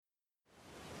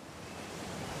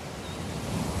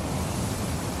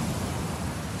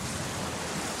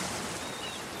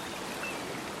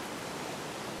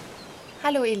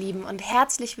Hallo ihr Lieben und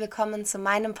herzlich willkommen zu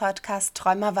meinem Podcast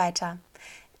Träum weiter,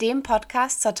 dem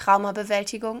Podcast zur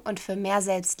Traumabewältigung und für mehr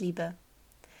Selbstliebe.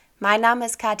 Mein Name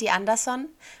ist Kathi Andersson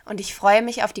und ich freue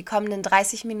mich auf die kommenden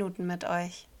 30 Minuten mit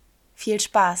euch. Viel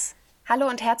Spaß! Hallo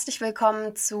und herzlich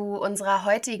willkommen zu unserer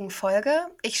heutigen Folge.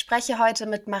 Ich spreche heute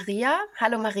mit Maria.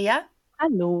 Hallo Maria.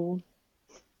 Hallo.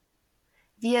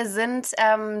 Wir sind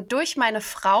durch meine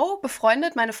Frau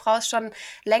befreundet. Meine Frau ist schon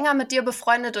länger mit dir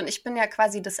befreundet und ich bin ja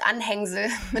quasi das Anhängsel,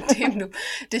 mit dem du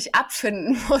dich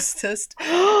abfinden musstest.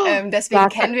 Deswegen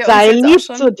kennen wir uns Sei jetzt auch lieb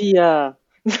schon. zu dir.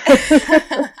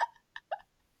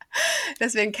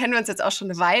 Deswegen kennen wir uns jetzt auch schon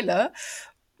eine Weile.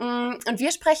 Und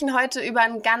wir sprechen heute über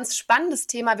ein ganz spannendes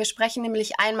Thema. Wir sprechen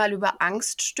nämlich einmal über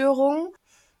Angststörungen.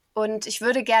 Und ich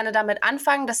würde gerne damit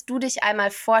anfangen, dass du dich einmal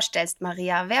vorstellst,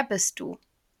 Maria. Wer bist du?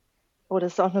 Oh,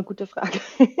 das ist auch eine gute Frage.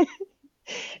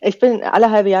 Ich bin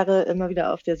alle halbe Jahre immer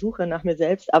wieder auf der Suche nach mir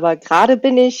selbst, aber gerade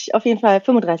bin ich auf jeden Fall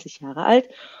 35 Jahre alt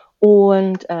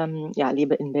und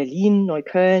lebe in Berlin,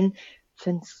 Neukölln.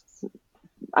 Finde es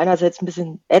einerseits ein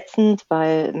bisschen ätzend,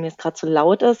 weil mir es gerade zu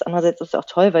laut ist. Andererseits ist es auch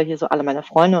toll, weil hier so alle meine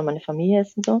Freunde und meine Familie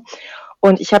ist und so.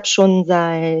 Und ich habe schon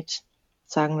seit,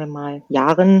 sagen wir mal,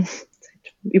 Jahren,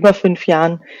 seit über 5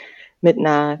 Jahren mit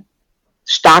einer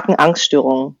starken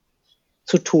Angststörung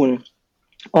zu tun.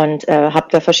 Und habe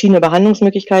da verschiedene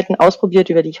Behandlungsmöglichkeiten ausprobiert,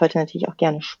 über die ich heute natürlich auch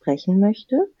gerne sprechen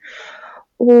möchte.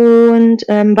 Und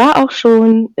war auch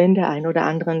schon in der einen oder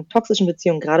anderen toxischen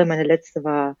Beziehung. Gerade meine letzte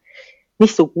war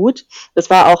nicht so gut. Das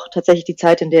war auch tatsächlich die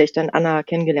Zeit, in der ich dann Anna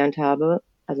kennengelernt habe,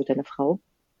 also deine Frau,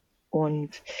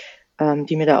 und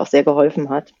die mir da auch sehr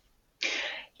geholfen hat.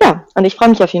 Ja, und ich freue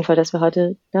mich auf jeden Fall, dass wir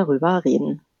heute darüber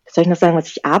reden. Soll ich noch sagen, was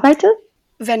ich arbeite?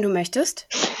 Wenn du möchtest.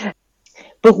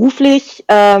 Beruflich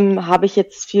habe ich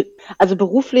jetzt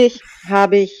beruflich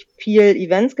habe ich viel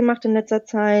Events gemacht in letzter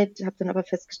Zeit, habe dann aber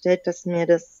festgestellt, dass mir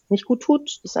das nicht gut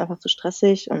tut. Das ist einfach zu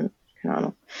stressig und keine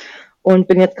Ahnung. Und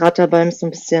bin jetzt gerade dabei, mich so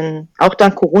ein bisschen, auch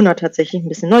dank Corona tatsächlich, ein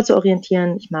bisschen neu zu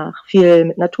orientieren. Ich mache viel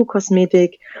mit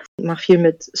Naturkosmetik, mache viel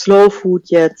mit Slow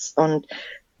Food jetzt und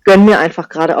gönne mir einfach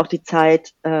gerade auch die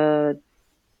Zeit,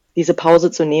 diese Pause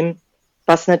zu nehmen,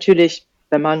 was natürlich,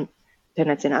 wenn man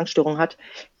tendenziell eine Angststörung hat,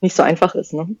 nicht so einfach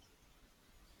ist. Ne?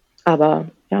 Aber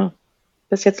ja,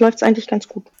 bis jetzt läuft es eigentlich ganz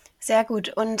gut. Sehr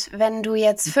gut. Und wenn du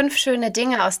jetzt 5 schöne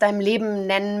Dinge aus deinem Leben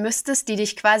nennen müsstest, die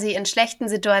dich quasi in schlechten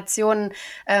Situationen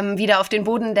wieder auf den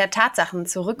Boden der Tatsachen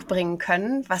zurückbringen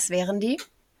können, was wären die?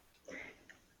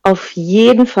 Auf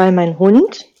jeden Fall mein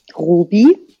Hund,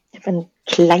 Ruby. Ich habe einen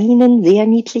kleinen, sehr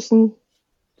niedlichen,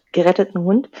 geretteten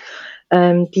Hund.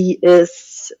 Die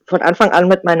ist von Anfang an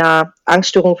mit meiner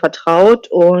Angststörung vertraut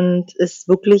und ist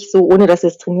wirklich so, ohne dass wir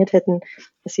es trainiert hätten,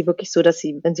 ist sie wirklich so, dass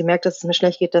sie, wenn sie merkt, dass es mir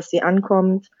schlecht geht, dass sie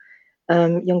ankommt,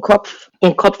 ihren Kopf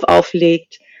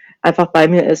auflegt, einfach bei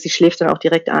mir ist. Sie schläft dann auch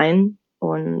direkt ein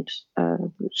und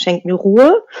schenkt mir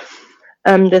Ruhe.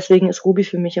 Deswegen ist Ruby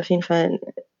für mich auf jeden Fall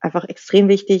einfach extrem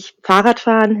wichtig.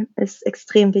 Fahrradfahren ist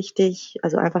extrem wichtig,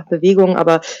 also einfach Bewegung,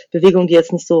 aber Bewegung, die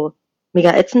jetzt nicht so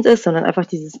mega ätzend ist, sondern einfach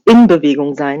dieses in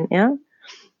Bewegung sein, ja.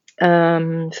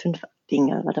 5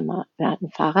 Dinge, warte mal, wir hatten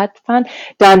Fahrradfahren.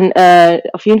 Dann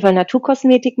auf jeden Fall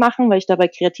Naturkosmetik machen, weil ich dabei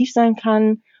kreativ sein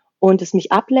kann und es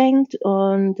mich ablenkt.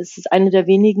 Und es ist eine der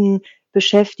wenigen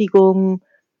Beschäftigungen,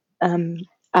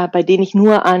 bei denen ich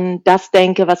nur an das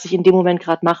denke, was ich in dem Moment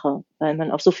gerade mache, weil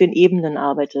man auf so vielen Ebenen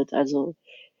arbeitet. Also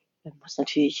du musst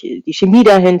natürlich die Chemie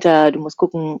dahinter, du musst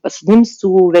gucken, was nimmst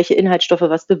du, welche Inhaltsstoffe,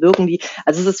 was bewirken die.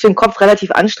 Also es ist für den Kopf relativ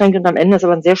anstrengend und am Ende ist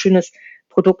aber ein sehr schönes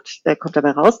Produkt, kommt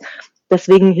dabei raus.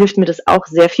 Deswegen hilft mir das auch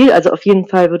sehr viel. Also auf jeden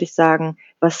Fall würde ich sagen,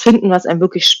 was finden, was einem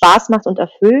wirklich Spaß macht und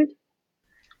erfüllt.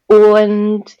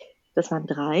 Und das waren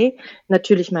 3.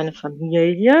 Natürlich meine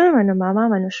Familie, meine Mama,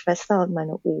 meine Schwester und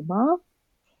meine Oma.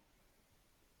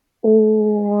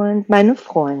 Und meine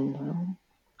Freunde.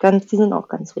 Die sind auch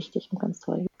ganz wichtig und ganz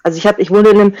toll. Also ich wohne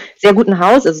in einem sehr guten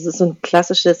Haus, also es ist so ein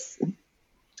klassisches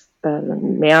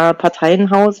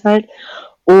Mehrparteienhaushalt.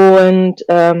 Und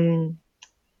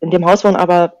in dem Haus wohnen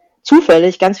aber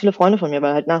zufällig ganz viele Freunde von mir,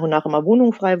 weil halt nach und nach immer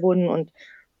Wohnungen frei wurden und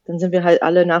dann sind wir halt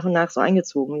alle nach und nach so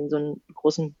eingezogen in so einen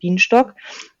großen Bienenstock.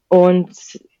 Und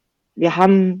wir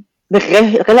haben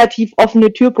eine relativ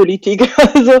offene Türpolitik.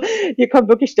 Also hier kommt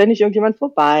wirklich ständig irgendjemand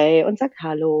vorbei und sagt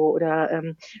Hallo. Oder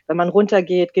wenn man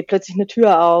runtergeht, geht plötzlich eine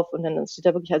Tür auf und dann steht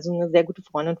da wirklich also eine sehr gute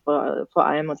Freundin vor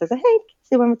allem und sagt, hey,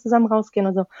 hier wollen wir zusammen rausgehen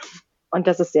und so. Und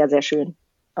das ist sehr, sehr schön.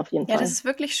 Auf jeden Ja, Fall. das ist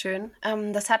wirklich schön.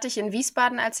 Das hatte ich in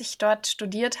Wiesbaden, als ich dort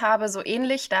studiert habe, so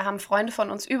ähnlich. Da haben Freunde von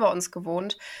uns über uns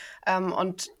gewohnt.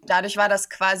 Und dadurch war das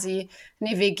quasi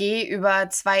eine WG über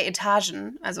 2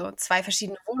 Etagen, also 2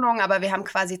 verschiedene Wohnungen, aber wir haben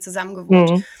quasi zusammen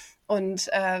gewohnt. Mhm. Und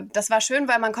das war schön,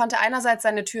 weil man konnte einerseits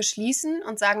seine Tür schließen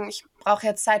und sagen, ich brauche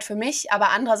jetzt Zeit für mich,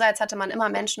 aber andererseits hatte man immer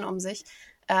Menschen um sich.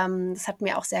 Das hat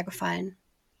mir auch sehr gefallen.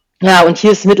 Ja, und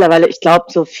hier ist mittlerweile, ich glaube,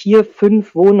 so 4,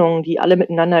 5 Wohnungen, die alle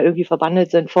miteinander irgendwie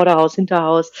verbandelt sind, Vorderhaus,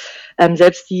 Hinterhaus.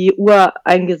 Selbst die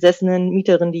ureingesessenen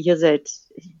Mieterinnen, die hier seit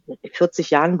 40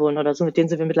 Jahren wohnen oder so, mit denen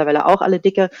sind wir mittlerweile auch alle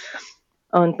dicke.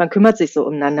 Und man kümmert sich so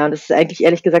umeinander. Und es ist eigentlich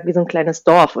ehrlich gesagt wie so ein kleines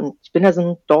Dorf. Und ich bin ja so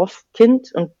ein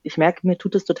Dorfkind und ich merke, mir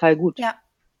tut es total gut, Ja,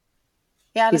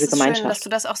 ja, das diese ist schön, dass Gemeinschaft. du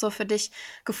das auch so für dich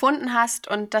gefunden hast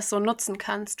und das so nutzen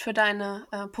kannst für deine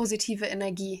positive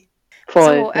Energie.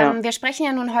 Voll, So, ja. wir sprechen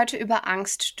ja nun heute über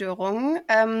Angststörungen.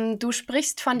 Du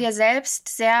sprichst von dir selbst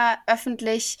sehr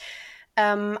öffentlich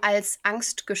als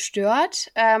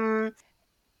angstgestört.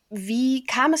 Wie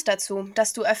kam es dazu,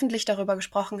 dass du öffentlich darüber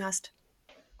gesprochen hast?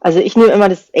 Also ich nehme immer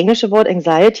das englische Wort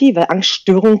Anxiety, weil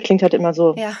Angststörung klingt halt immer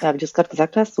so, Ja, ja, wie du es gerade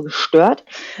gesagt hast, so gestört.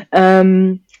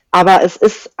 Aber es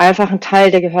ist einfach ein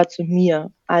Teil, der gehört zu mir.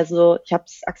 Also ich habe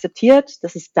es akzeptiert,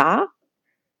 das ist da.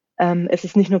 Es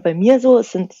ist nicht nur bei mir so,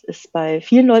 ist bei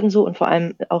vielen Leuten so und vor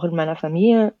allem auch in meiner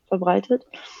Familie verbreitet.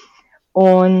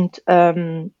 Und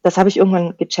das habe ich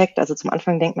irgendwann gecheckt. Also zum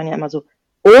Anfang denkt man ja immer so,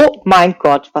 oh mein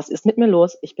Gott, was ist mit mir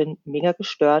los? Ich bin mega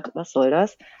gestört, was soll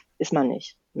das? Ist man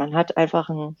nicht. Man hat einfach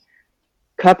einen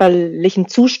körperlichen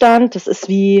Zustand. Das ist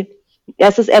wie, ja,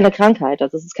 es ist eher eine Krankheit.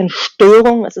 Also es ist keine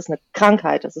Störung, es ist eine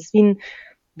Krankheit. Es ist wie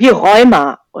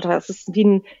Rheuma oder es ist also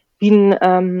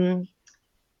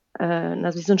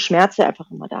wie so ein Schmerz, der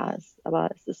einfach immer da ist. Aber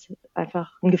es ist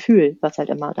einfach ein Gefühl, was halt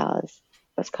immer da ist.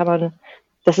 Das kann man,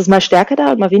 das ist mal stärker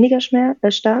da und mal weniger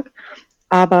stark.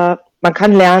 Aber man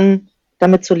kann lernen,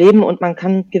 damit zu leben und man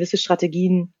kann gewisse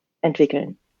Strategien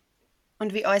entwickeln.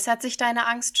 und wie äußert sich deine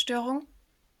Angststörung?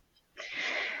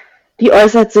 Die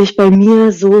äußert sich bei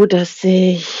mir so, dass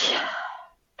ich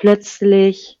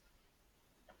plötzlich,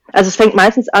 also es fängt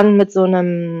meistens an mit so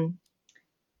einem,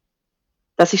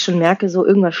 dass ich schon merke, so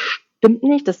irgendwas stimmt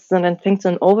nicht, dann fängt so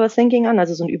ein Overthinking an,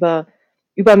 also so ein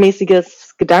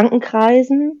übermäßiges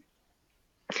Gedankenkreisen.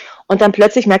 Und dann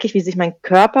plötzlich merke ich, wie sich mein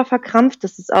Körper verkrampft.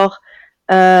 Das ist auch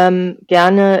gerne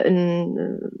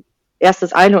erst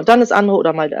das eine und dann das andere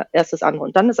oder mal erst das andere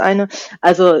und dann das eine.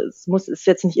 Also ist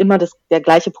jetzt nicht immer der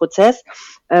gleiche Prozess.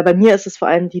 Bei mir ist es vor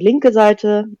allem die linke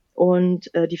Seite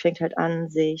und die fängt halt an,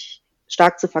 sich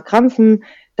stark zu verkrampfen.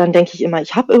 Dann denke ich immer,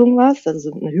 ich habe irgendwas.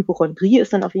 Also so eine Hypochondrie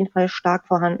ist dann auf jeden Fall stark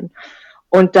vorhanden.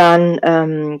 Und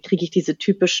dann kriege ich diese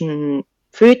typischen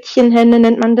Pfötchenhände,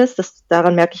 nennt man das.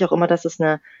 Daran merke ich auch immer, dass es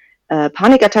eine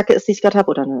Panikattacke ist, die ich gerade habe,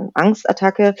 oder eine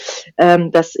Angstattacke,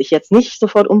 dass ich jetzt nicht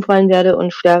sofort umfallen werde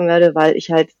und sterben werde, weil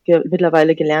ich halt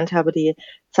mittlerweile gelernt habe, die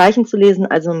Zeichen zu lesen.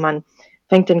 Also man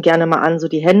fängt dann gerne mal an, so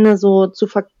die Hände so zu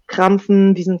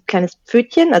verkrampfen, wie so ein kleines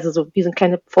Pfötchen, also so wie so ein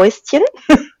kleines Fäustchen.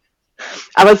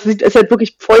 Aber es ist halt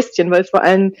wirklich Fäustchen, weil es vor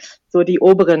allem so die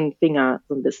oberen Finger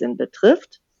so ein bisschen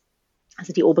betrifft.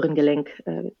 Also die oberen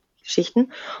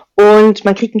Gelenkgeschichten. Und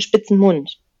man kriegt einen spitzen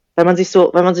Mund, weil man sich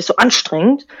so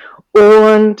anstrengt.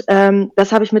 Und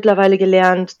das habe ich mittlerweile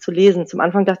gelernt zu lesen. Zum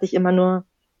Anfang dachte ich immer nur,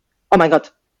 oh mein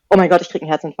Gott, ich kriege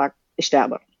einen Herzinfarkt, ich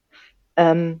sterbe.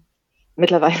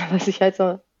 Mittlerweile weiß ich halt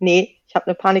so, nee, ich habe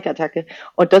eine Panikattacke.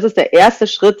 Und das ist der erste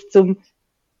Schritt zum,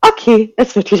 okay,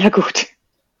 es wird wieder gut.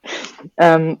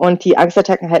 Und die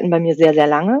Angstattacken halten bei mir sehr, sehr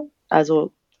lange,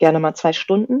 also gerne mal 2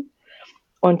 Stunden.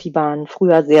 Und die waren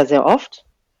früher sehr, sehr oft,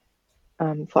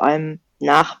 vor allem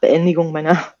nach Beendigung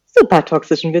meiner super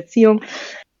toxischen Beziehung.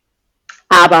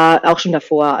 Aber auch schon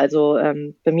davor. Also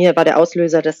bei mir war der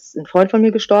Auslöser, dass ein Freund von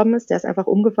mir gestorben ist. Der ist einfach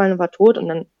umgefallen und war tot. Und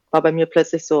dann war bei mir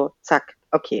plötzlich so, zack,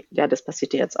 okay, ja, das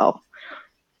passiert dir jetzt auch.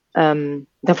 Dann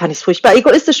fand ich es furchtbar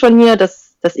egoistisch von mir,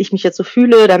 dass ich mich jetzt so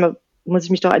fühle. Da muss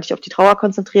ich mich doch eigentlich auf die Trauer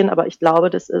konzentrieren. Aber ich glaube,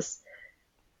 das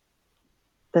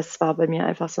war bei mir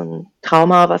einfach so ein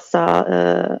Trauma, was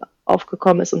da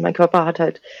aufgekommen ist. Und mein Körper hat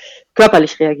halt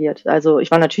körperlich reagiert. Also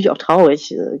ich war natürlich auch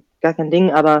traurig, gar kein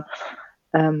Ding. Aber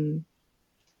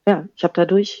ja, ich habe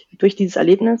durch dieses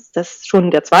Erlebnis, dass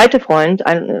schon der zweite Freund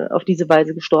auf diese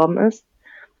Weise gestorben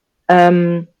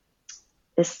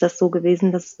ist das so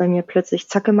gewesen, dass es bei mir plötzlich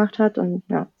zack gemacht hat und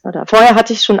ja, war da. Vorher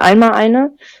hatte ich schon einmal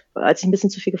eine, als ich ein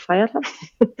bisschen zu viel gefeiert habe.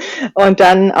 Und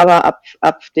dann aber ab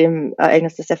dem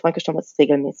Ereignis, dass der Freund gestorben ist,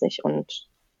 regelmäßig. Und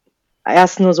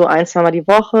erst nur so 1, 2 Mal die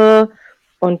Woche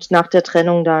und nach der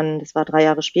Trennung dann, das war 3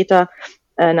 Jahre später,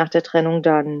 nach der Trennung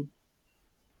dann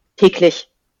täglich.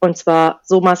 Und zwar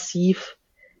so massiv,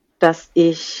 dass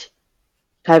ich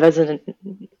teilweise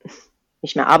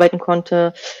nicht mehr arbeiten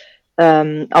konnte,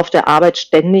 auf der Arbeit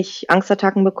ständig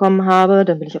Angstattacken bekommen habe.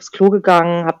 Dann bin ich aufs Klo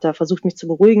gegangen, habe da versucht, mich zu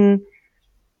beruhigen.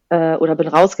 oder bin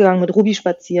rausgegangen mit Ruby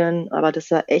spazieren, aber das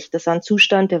war ein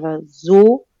Zustand, der war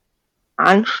so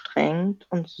anstrengend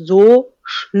und so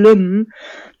schlimm,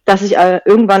 dass ich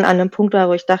irgendwann an einem Punkt war,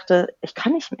 wo ich dachte, ich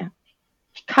kann nicht mehr.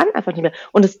 Ich kann einfach nicht mehr.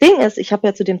 Und das Ding ist, ich habe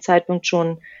ja zu dem Zeitpunkt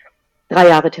schon 3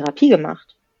 Jahre Therapie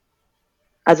gemacht.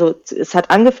 Also es hat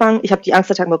angefangen, ich habe die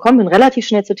Angstattacken bekommen, bin relativ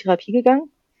schnell zur Therapie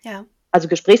gegangen, Ja. also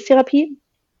Gesprächstherapie.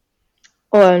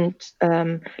 Und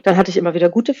dann hatte ich immer wieder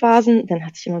gute Phasen, dann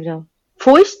hatte ich immer wieder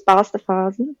furchtbarste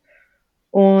Phasen.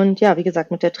 Und ja, wie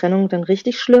gesagt, mit der Trennung dann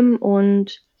richtig schlimm.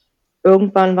 Und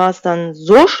irgendwann war es dann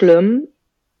so schlimm,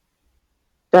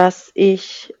 dass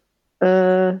ich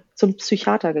zum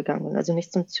Psychiater gegangen bin. Also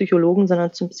nicht zum Psychologen,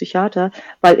 sondern zum Psychiater,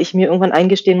 weil ich mir irgendwann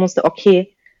eingestehen musste,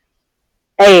 okay,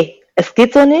 ey, es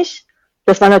geht so nicht.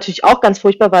 Das war natürlich auch ganz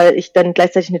furchtbar, weil ich dann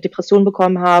gleichzeitig eine Depression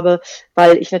bekommen habe,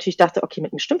 weil ich natürlich dachte, okay,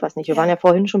 mit mir stimmt was nicht. Wir waren ja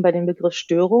vorhin schon bei dem Begriff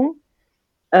Störung.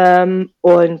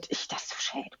 Und ich dachte so,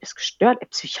 hey, du bist gestört. Ey,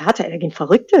 Psychiater, da gehen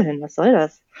Verrückte hin. Was soll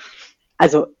das?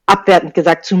 Also abwertend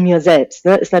gesagt zu mir selbst.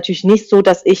 Ne? Ist natürlich nicht so,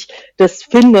 dass ich das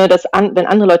finde, dass wenn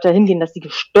andere Leute da hingehen, dass die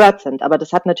gestört sind. Aber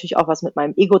das hat natürlich auch was mit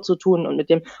meinem Ego zu tun und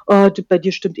mit dem, oh, bei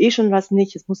dir stimmt eh schon was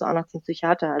nicht, es muss auch noch zum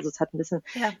Psychiater. Also es hat ein bisschen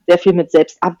sehr viel mit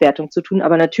Selbstabwertung zu tun.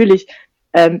 Aber natürlich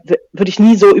würde ich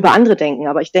nie so über andere denken.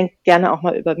 Aber ich denke gerne auch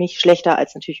mal über mich schlechter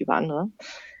als natürlich über andere.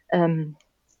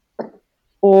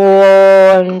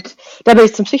 Und da bin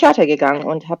ich zum Psychiater gegangen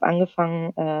und habe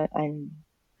angefangen, einen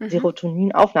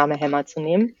Serotonin-Aufnahmehemmer zu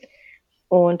nehmen.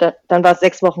 Und dann war es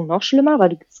 6 Wochen noch schlimmer,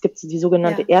 weil es gibt die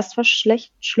sogenannte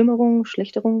Erstverschlimmerung,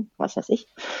 Schlechterung, was weiß ich.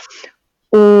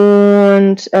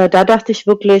 Und da dachte ich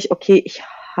wirklich, okay, ich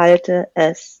halte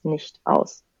es nicht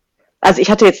aus. Also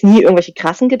ich hatte jetzt nie irgendwelche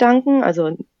krassen Gedanken,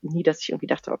 also nie, dass ich irgendwie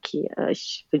dachte, okay,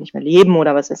 ich will nicht mehr leben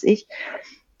oder was weiß ich.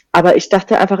 Aber ich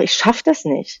dachte einfach, ich schaffe das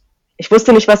nicht. Ich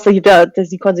wusste nicht, was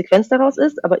die Konsequenz daraus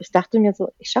ist, aber ich dachte mir so,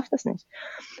 ich schaffe das nicht.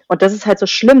 Und das ist halt so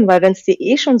schlimm, weil wenn es dir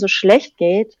eh schon so schlecht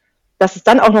geht, dass es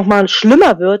dann auch nochmal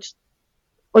schlimmer wird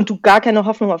und du gar keine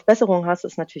Hoffnung auf Besserung hast,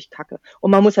 ist natürlich kacke.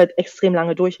 Und man muss halt extrem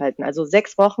lange durchhalten. Also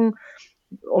 6 Wochen,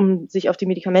 um sich auf die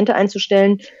Medikamente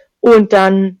einzustellen. Und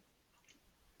dann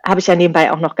habe ich ja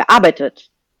nebenbei auch noch gearbeitet.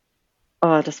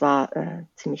 Oh, das war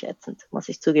ziemlich ätzend, muss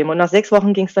ich zugeben. Und nach 6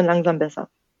 Wochen ging es dann langsam besser.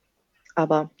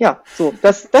 Aber ja, so,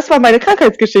 das war meine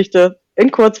Krankheitsgeschichte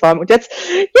in Kurzform. Und jetzt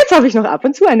habe ich noch ab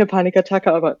und zu eine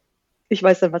Panikattacke, aber ich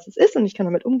weiß dann, was es ist und ich kann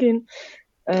damit umgehen.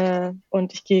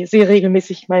 Und ich sehe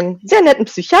regelmäßig meinen sehr netten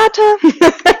Psychiater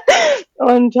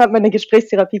und habe meine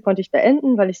Gesprächstherapie konnte ich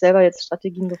beenden, weil ich selber jetzt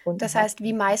Strategien gefunden habe. Das heißt,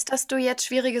 wie meisterst du jetzt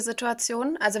schwierige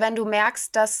Situationen? Also wenn du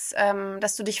merkst, dass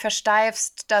du dich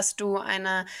versteifst, dass du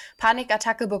eine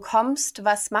Panikattacke bekommst,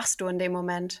 was machst du in dem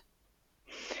Moment?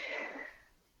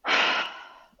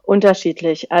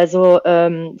 Unterschiedlich. Also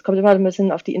es kommt immer ein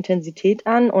bisschen auf die Intensität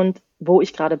an und wo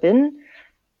ich gerade bin.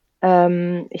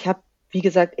 Ich habe, wie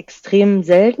gesagt, extrem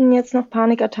selten jetzt noch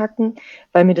Panikattacken,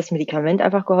 weil mir das Medikament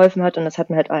einfach geholfen hat und das hat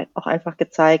mir halt auch einfach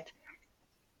gezeigt,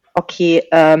 okay,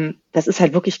 das ist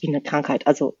halt wirklich wie eine Krankheit.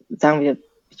 Also sagen wir,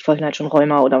 ich wollte halt schon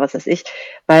Rheuma oder was weiß ich,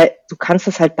 weil du kannst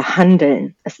das halt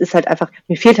behandeln. Es ist halt einfach,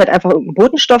 mir fehlt halt einfach irgendein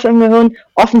Botenstoff im Gehirn,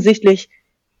 offensichtlich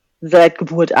seit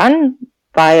Geburt an,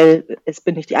 weil es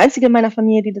bin nicht die Einzige in meiner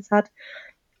Familie, die das hat.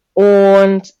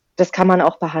 Und das kann man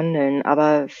auch behandeln.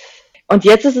 Und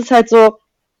jetzt ist es halt so,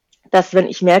 dass wenn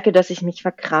ich merke, dass ich mich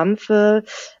verkrampfe,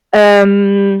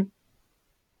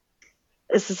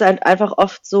 ist es halt einfach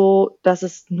oft so, dass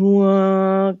es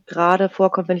nur gerade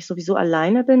vorkommt, wenn ich sowieso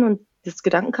alleine bin und das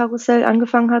Gedankenkarussell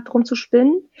angefangen hat,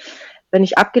 rumzuspinnen. Wenn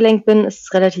ich abgelenkt bin, ist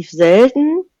es relativ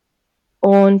selten.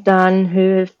 Und dann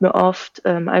hilft mir oft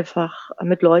einfach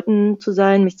mit Leuten zu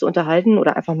sein, mich zu unterhalten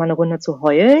oder einfach mal eine Runde zu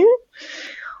heulen.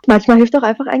 Manchmal hilft auch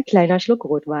einfach ein kleiner Schluck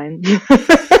Rotwein.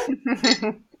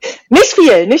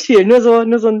 Nicht viel, nur so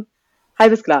ein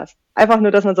halbes Glas. Einfach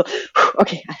nur, dass man so,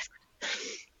 okay, alles gut.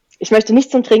 Ich möchte nicht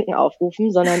zum Trinken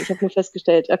aufrufen, sondern ich habe nur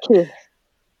festgestellt, okay,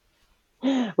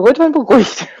 Rotwein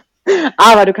beruhigt.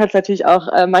 Aber du kannst natürlich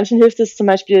auch, manchen hilft es zum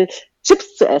Beispiel,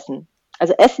 Chips zu essen.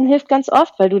 Also Essen hilft ganz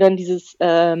oft, weil du dann das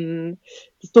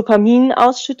Dopamin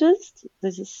ausschüttest.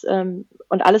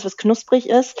 Und alles, was knusprig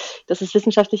ist, das ist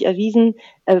wissenschaftlich erwiesen,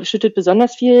 schüttet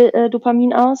besonders viel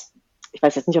Dopamin aus. Ich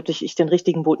weiß jetzt nicht, ob ich den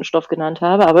richtigen Botenstoff genannt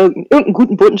habe, aber irgendeinen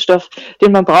guten Botenstoff,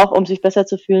 den man braucht, um sich besser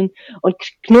zu fühlen. Und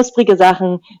knusprige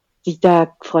Sachen,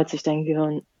 da freut sich dein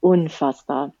Gehirn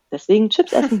unfassbar. Deswegen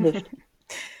Chips essen hilft.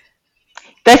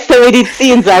 Beste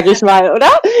Medizin, sage ich mal,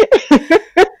 oder?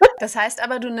 Das heißt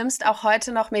aber, du nimmst auch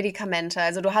heute noch Medikamente.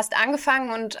 Also du hast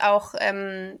angefangen und auch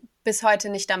bis heute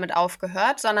nicht damit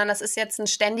aufgehört, sondern das ist jetzt ein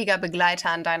ständiger Begleiter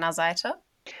an deiner Seite?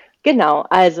 Genau,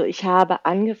 also ich habe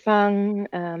angefangen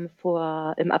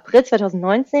im April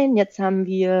 2019, jetzt haben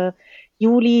wir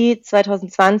Juli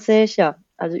 2020, ja,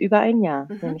 also über ein Jahr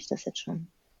nehme Mhm. ich das jetzt schon.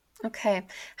 Okay.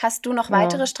 Hast du noch Ja.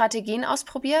 weitere Strategien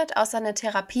ausprobiert, außer eine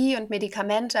Therapie und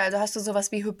Medikamente? Also hast du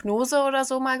sowas wie Hypnose oder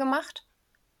so mal gemacht?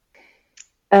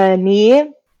 Nee,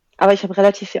 aber ich habe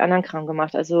relativ viel anderen Kram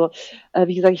gemacht. Also,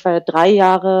 wie gesagt, ich war ja 3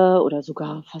 Jahre oder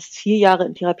sogar fast 4 Jahre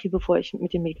in Therapie, bevor ich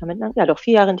mit den Medikamenten ja doch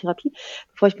 4 Jahre in Therapie,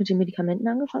 bevor ich mit den Medikamenten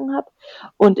angefangen habe.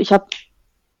 Und ich habe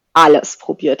alles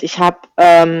probiert. Ich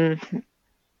habe,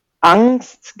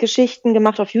 Angstgeschichten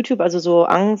gemacht auf YouTube, also so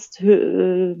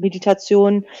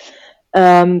Angstmeditation,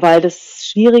 weil das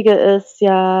Schwierige ist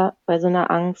ja bei so einer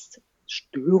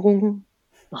Angststörung,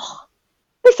 ach,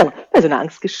 ich sag mal, bei so einer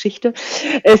Angstgeschichte,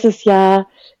 ist es ja,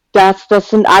 dass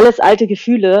das sind alles alte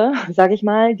Gefühle, sag ich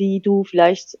mal, die du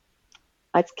vielleicht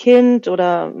als Kind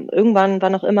oder irgendwann,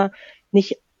 wann auch immer,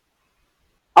 nicht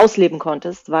ausleben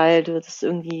konntest, weil du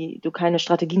keine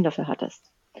Strategien dafür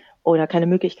hattest oder keine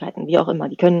Möglichkeiten, wie auch immer.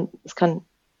 Es kann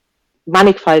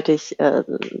mannigfaltig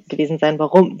gewesen sein,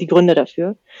 warum, die Gründe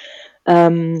dafür.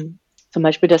 Zum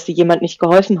Beispiel, dass dir jemand nicht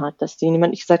geholfen hat, dass dir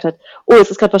jemand nicht gesagt hat, oh,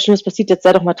 es ist gerade was Schlimmes passiert, jetzt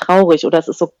sei doch mal traurig oder es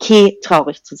ist okay,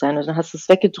 traurig zu sein. Und dann hast du es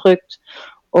weggedrückt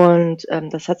und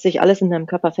das hat sich alles in deinem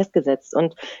Körper festgesetzt.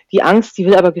 Und die Angst, die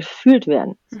will aber gefühlt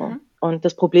werden. So. Mhm. Und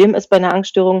das Problem ist bei einer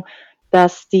Angststörung,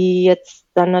 dass die jetzt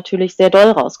dann natürlich sehr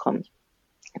doll rauskommt.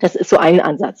 Das ist so ein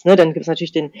Ansatz. Ne? Dann gibt es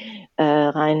natürlich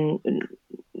rein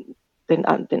den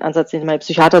Ansatz, den mein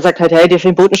Psychiater sagt halt, hey, dir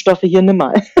fehlen Botenstoffe, hier nimm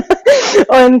mal.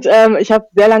 Und ich habe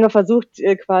sehr lange versucht,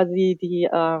 quasi die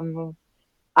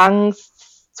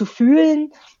Angst zu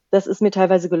fühlen. Das ist mir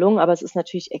teilweise gelungen, aber es ist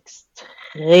natürlich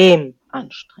extrem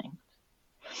anstrengend.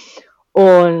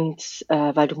 Und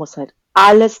weil du musst halt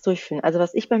alles durchfühlen. Also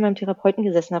was ich bei meinem Therapeuten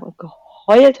gesessen habe und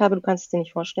geheult habe, du kannst es dir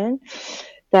nicht vorstellen,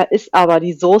 da ist aber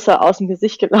die Soße aus dem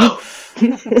Gesicht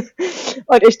gelaufen.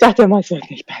 Und ich dachte immer, es wird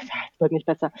nicht besser, es wird nicht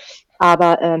besser.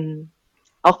 Aber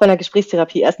auch bei einer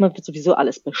Gesprächstherapie, erstmal wird sowieso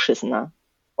alles beschissener.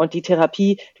 Und die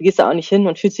Therapie, du gehst da auch nicht hin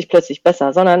und fühlst dich plötzlich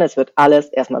besser, sondern es wird alles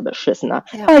erstmal beschissener.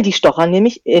 Ja. Weil die stochern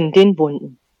nämlich in den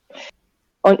Wunden.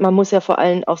 Und man muss ja vor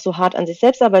allem auch so hart an sich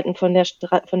selbst arbeiten von der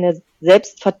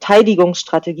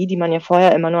Selbstverteidigungsstrategie, die man ja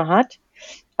vorher immer nur hat.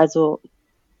 Also,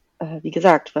 wie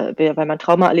gesagt, weil man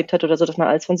Trauma erlebt hat oder so, dass man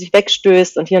alles von sich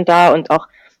wegstößt und hier und da und auch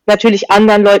natürlich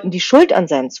anderen Leuten die Schuld an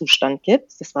seinem Zustand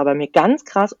gibt. Das war bei mir ganz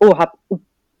krass.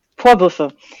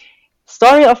 Vorwürfe.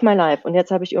 Story of my life. Und jetzt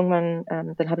habe ich irgendwann,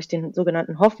 dann habe ich den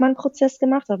sogenannten Hoffmann-Prozess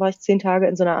gemacht. Da war ich 10 Tage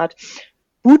in so einer Art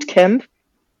Bootcamp.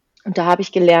 Und da habe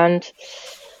ich gelernt,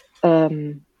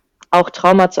 auch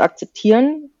Trauma zu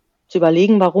akzeptieren, zu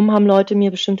überlegen, warum haben Leute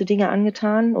mir bestimmte Dinge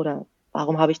angetan oder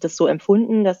warum habe ich das so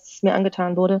empfunden, dass es mir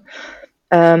angetan wurde.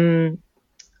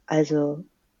 Also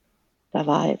da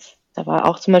war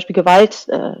auch zum Beispiel Gewalt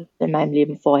in meinem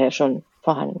Leben vorher schon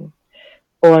vorhanden.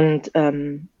 Und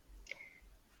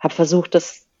habe versucht,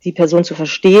 die Person zu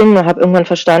verstehen und habe irgendwann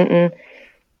verstanden,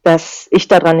 dass ich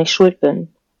daran nicht schuld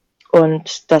bin.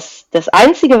 Und das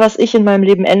Einzige, was ich in meinem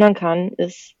Leben ändern kann,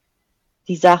 ist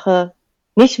die Sache,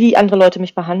 nicht wie andere Leute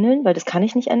mich behandeln, weil das kann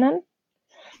ich nicht ändern,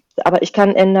 aber ich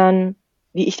kann ändern,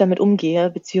 wie ich damit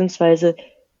umgehe, beziehungsweise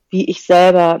wie ich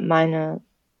selbst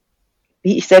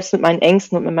mit meinen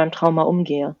Ängsten und mit meinem Trauma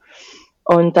umgehe.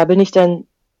 Und da bin ich dann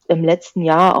im letzten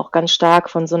Jahr auch ganz stark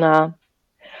von so einer,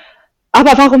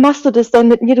 aber warum machst du das denn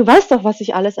mit mir? Du weißt doch, was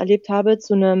ich alles erlebt habe,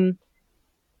 zu einem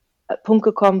Punkt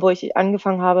gekommen, wo ich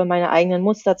angefangen habe, meine eigenen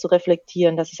Muster zu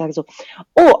reflektieren, dass ich sage so,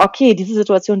 oh, okay, diese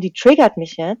Situation, die triggert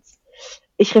mich jetzt.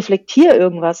 Ich reflektiere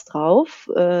irgendwas drauf,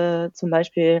 zum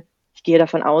Beispiel, ich gehe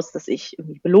davon aus, dass ich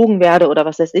irgendwie belogen werde oder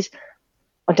was weiß ich.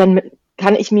 Und dann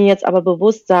kann ich mir jetzt aber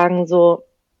bewusst sagen, so,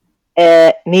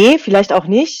 nee, vielleicht auch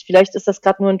nicht. Vielleicht ist das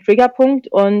gerade nur ein Triggerpunkt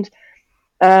und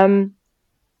hör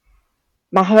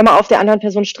mal auf, der anderen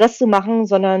Person Stress zu machen,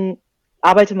 sondern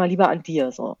arbeite mal lieber an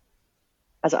dir, so.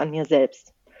 Also an mir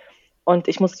selbst. Und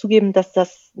ich muss zugeben, dass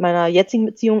das meiner jetzigen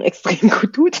Beziehung extrem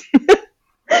gut tut.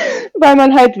 Weil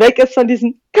man halt weg ist von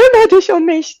diesem, kümmere dich um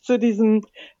mich, zu diesem,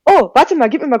 oh, warte mal,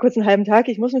 gib mir mal kurz einen halben Tag,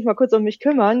 ich muss mich mal kurz um mich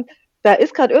kümmern. Da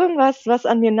ist gerade irgendwas, was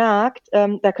an mir nagt.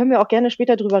 Da können wir auch gerne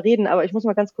später drüber reden, aber ich muss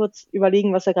mal ganz kurz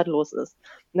überlegen, was da gerade los ist.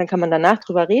 Und dann kann man danach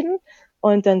drüber reden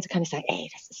und dann kann ich sagen, ey,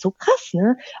 das ist so krass,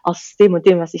 ne? Aus dem und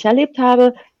dem, was ich erlebt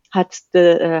habe, hat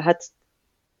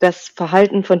das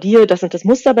Verhalten von dir, das und das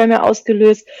Muster bei mir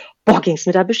ausgelöst. Boah, ging's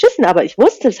mir da beschissen, aber ich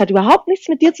wusste, es hat überhaupt nichts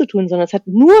mit dir zu tun, sondern es hat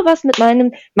nur was mit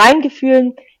meinen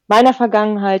Gefühlen, meiner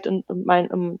Vergangenheit und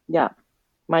meinen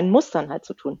meinen Mustern halt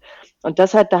zu tun. Und da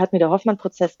hat mir der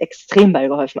Hoffmann-Prozess extrem bei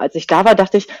geholfen. Als ich da war,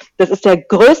 dachte ich, das ist der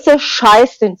größte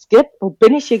Scheiß, den es gibt. Wo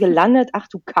bin ich hier gelandet? Ach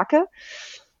du Kacke.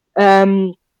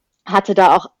 Hatte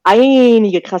da auch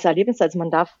einige krasse Erlebnisse. Also man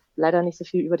darf leider nicht so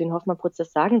viel über den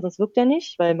Hoffmann-Prozess sagen, sonst wirkt er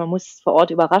nicht, weil man muss vor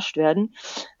Ort überrascht werden.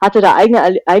 Hatte da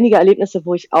einige Erlebnisse,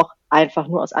 wo ich auch einfach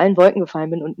nur aus allen Wolken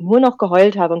gefallen bin und nur noch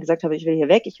geheult habe und gesagt habe, ich will hier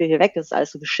weg, das ist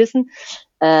alles so beschissen,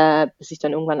 bis ich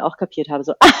dann irgendwann auch kapiert habe,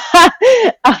 so,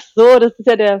 ach so, das ist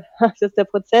der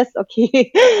Prozess,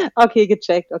 okay,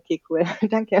 gecheckt, okay, cool,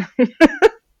 danke.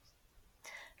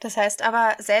 Das heißt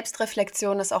aber,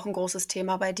 Selbstreflexion ist auch ein großes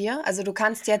Thema bei dir. Also du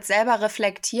kannst jetzt selber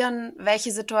reflektieren,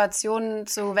 welche Situationen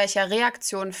zu welcher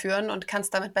Reaktion führen und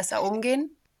kannst damit besser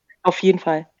umgehen? Auf jeden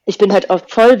Fall. Ich bin halt auch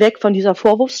voll weg von dieser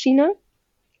Vorwurfsschiene.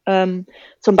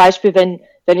 Zum Beispiel,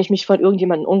 wenn ich mich von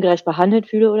irgendjemandem ungerecht behandelt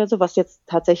fühle oder so, was jetzt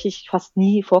tatsächlich fast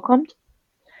nie vorkommt,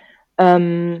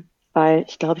 weil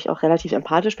ich glaube, ich auch relativ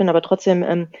empathisch bin, aber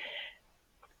trotzdem,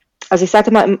 also ich sage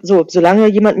immer so, solange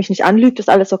jemand mich nicht anlügt, ist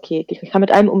alles okay. Ich kann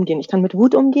mit allem umgehen. Ich kann mit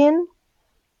Wut umgehen,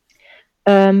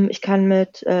 ich kann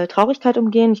mit Traurigkeit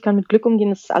umgehen, ich kann mit Glück umgehen,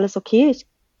 das ist alles okay.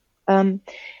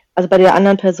 Also bei der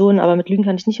anderen Person, aber mit Lügen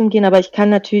kann ich nicht umgehen, aber ich kann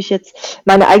natürlich jetzt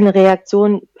meine eigene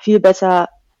Reaktion viel besser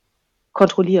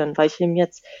kontrollieren, weil ich eben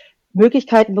jetzt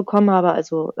Möglichkeiten bekommen habe,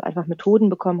 also einfach Methoden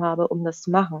bekommen habe, um das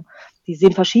zu machen. Die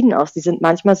sehen verschieden aus.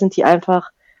 Manchmal sind die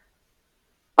einfach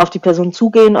auf die Person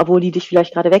zugehen, obwohl die dich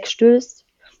vielleicht gerade wegstößt.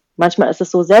 Manchmal ist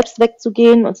es so, selbst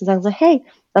wegzugehen und zu sagen so, hey,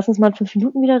 lass uns mal in 5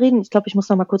 Minuten wieder reden. Ich glaube, ich muss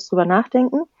noch mal kurz drüber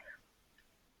nachdenken.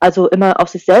 Also immer auf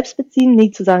sich selbst beziehen,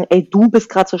 nie zu sagen, ey, du bist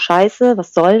gerade so scheiße,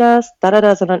 was soll das,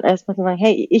 sondern erstmal zu sagen,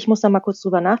 hey, ich muss da mal kurz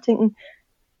drüber nachdenken.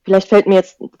 Vielleicht fällt mir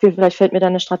da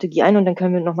eine Strategie ein und dann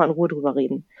können wir noch mal in Ruhe drüber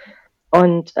reden.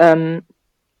 Und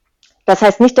das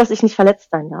heißt nicht, dass ich nicht verletzt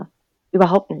sein darf.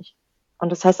 Überhaupt nicht.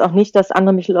 Und das heißt auch nicht, dass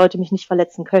andere Leute mich nicht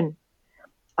verletzen können.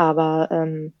 Aber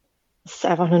es ist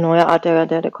einfach eine neue Art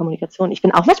der Kommunikation. Ich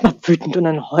bin auch manchmal wütend und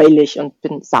dann heul ich und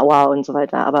bin sauer und so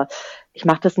weiter. Aber ich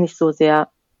mache das nicht so sehr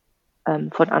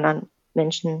von anderen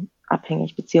Menschen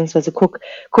abhängig, beziehungsweise guck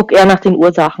eher nach den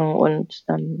Ursachen und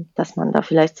dass man da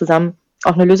vielleicht zusammen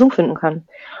auch eine Lösung finden kann.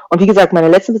 Und wie gesagt, meine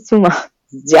letzte Beziehung war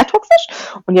sehr toxisch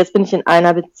und jetzt bin ich in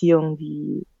einer Beziehung,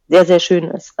 die sehr, sehr schön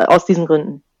ist, aus diesen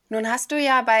Gründen. Nun hast du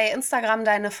ja bei Instagram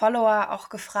deine Follower auch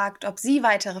gefragt, ob sie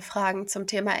weitere Fragen zum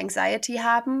Thema Anxiety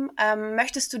haben.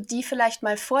 Möchtest du die vielleicht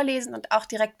mal vorlesen und auch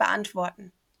direkt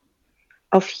beantworten?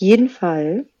 Auf jeden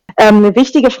Fall. Eine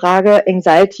wichtige Frage,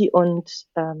 Anxiety und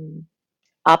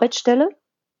Arbeitsstelle.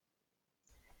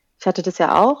 Ich hatte das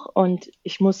ja auch und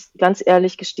ich muss ganz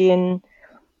ehrlich gestehen,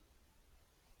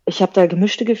 ich habe da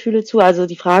gemischte Gefühle zu. Also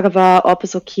die Frage war, ob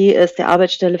es okay ist, der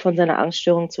Arbeitsstelle von seiner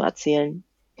Angststörung zu erzählen.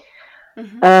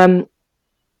 Mhm.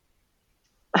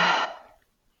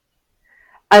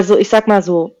 Also ich sag mal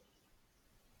so,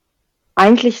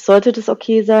 eigentlich sollte das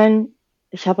okay sein.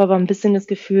 Ich habe aber ein bisschen das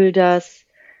Gefühl, dass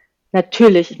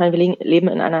natürlich, ich meine, wir leben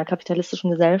in einer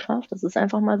kapitalistischen Gesellschaft, das ist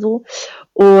einfach mal so.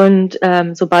 Und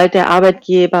sobald der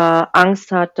Arbeitgeber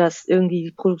Angst hat, dass irgendwie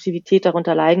die Produktivität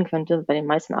darunter leiden könnte, bei den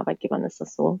meisten Arbeitgebern ist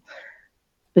das so,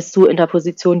 bist du in der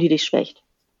Position, die dich schwächt.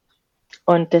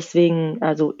 Und deswegen,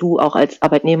 also du auch als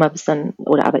Arbeitnehmer bist dann,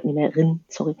 oder Arbeitnehmerin,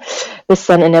 sorry, bist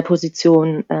dann in der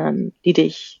Position, die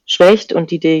dich schwächt und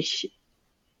die dich,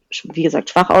 wie gesagt,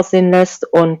 schwach aussehen lässt.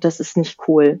 Und das ist nicht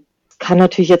cool. Kann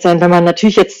natürlich jetzt sein, wenn man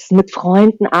natürlich jetzt mit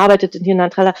Freunden arbeitet in hier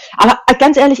Tralla. Aber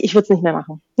ganz ehrlich, ich würde es nicht mehr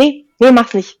machen. Nee,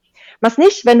 mach's nicht. Mach's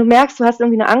nicht, wenn du merkst, du hast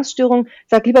irgendwie eine Angststörung,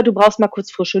 sag lieber, du brauchst mal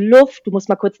kurz frische Luft, du musst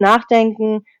mal kurz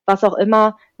nachdenken, was auch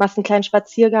immer, machst einen kleinen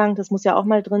Spaziergang, das muss ja auch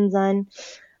mal drin sein.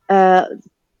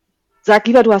 Sag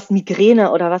lieber, du hast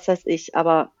Migräne oder was weiß ich,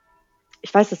 aber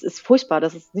ich weiß, das ist furchtbar,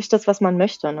 das ist nicht das, was man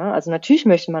möchte. Ne? Also natürlich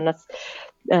möchte man, dass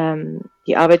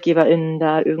die ArbeitgeberInnen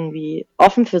da irgendwie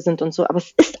offen für sind und so, aber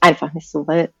es ist einfach nicht so,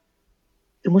 weil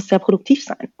du musst ja produktiv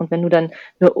sein. Und wenn du dann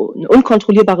eine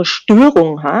unkontrollierbare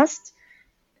Störung hast,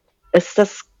 ist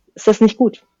das nicht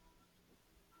gut.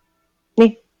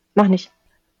 Nee, mach nicht.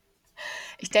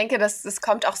 Ich denke, das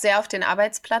kommt auch sehr auf den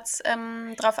Arbeitsplatz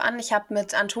drauf an. Ich habe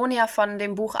mit Antonia von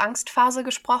dem Buch Angstphase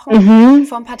gesprochen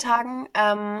vor ein paar Tagen.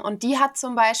 Und die hat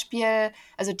zum Beispiel,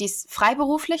 also die ist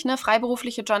freiberuflich, ne,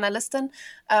 freiberufliche Journalistin,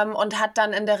 und hat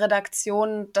dann in der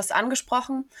Redaktion das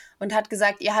angesprochen und hat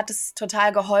gesagt, ihr hat es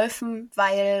total geholfen,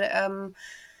 weil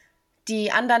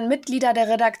die anderen Mitglieder der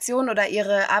Redaktion oder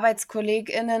ihre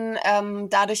ArbeitskollegInnen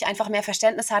dadurch einfach mehr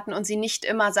Verständnis hatten und sie nicht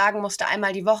immer sagen musste,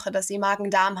 einmal die Woche, dass sie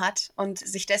Magen-Darm hat und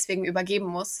sich deswegen übergeben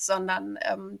muss, sondern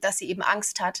dass sie eben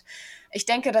Angst hat. Ich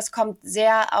denke, das kommt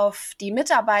sehr auf die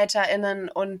MitarbeiterInnen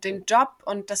und den Job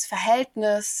und das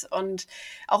Verhältnis und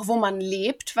auch wo man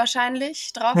lebt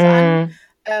wahrscheinlich drauf an.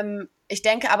 Ich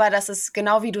denke aber, dass es,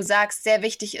 genau wie du sagst, sehr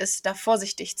wichtig ist, da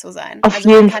vorsichtig zu sein. Auf Also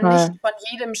man jeden kann Fall. nicht von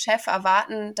jedem Chef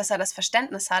erwarten, dass er das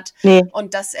Verständnis hat Nee,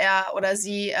 und dass er oder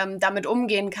sie damit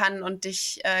umgehen kann und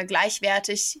dich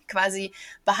gleichwertig quasi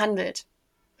behandelt.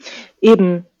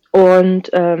 eben.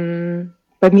 Und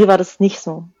bei mir war das nicht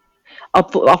so.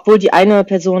 Obwohl die eine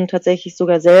Person tatsächlich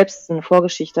sogar selbst eine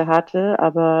Vorgeschichte hatte,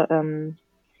 aber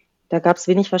da gab es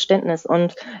wenig Verständnis.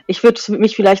 Und ich würde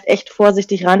mich vielleicht echt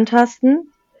vorsichtig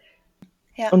rantasten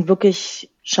Ja. und wirklich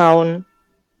schauen,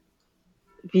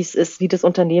 wie es ist, wie das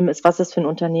Unternehmen ist, was es für ein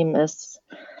Unternehmen ist.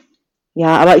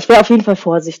 Ja, aber ich wäre auf jeden Fall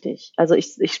vorsichtig. Also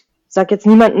ich sage jetzt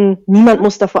niemand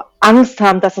muss davor Angst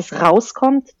haben, dass es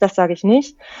rauskommt. Das sage ich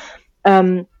nicht.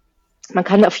 Man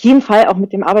kann auf jeden Fall auch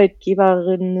mit dem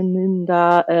Arbeitgeberinnen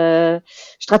da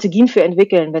Strategien für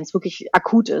entwickeln, wenn es wirklich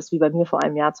akut ist, wie bei mir vor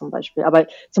einem Jahr zum Beispiel. Aber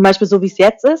zum Beispiel so wie es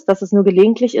jetzt ist, dass es nur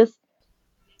gelegentlich ist,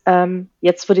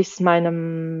 jetzt würde ich es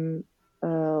meinem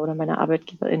oder meiner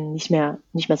Arbeitgeberin nicht mehr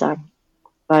sagen.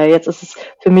 Weil jetzt ist es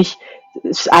für mich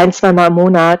 1-2 Mal im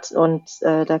Monat und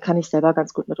da kann ich selber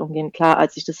ganz gut mit umgehen. Klar,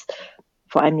 als ich das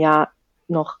vor einem Jahr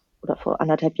noch oder vor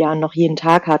 1,5 Jahren noch jeden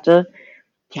Tag hatte,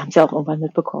 die haben es ja auch irgendwann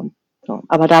mitbekommen. So.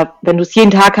 Aber da, wenn du es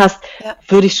jeden Tag hast, Ja.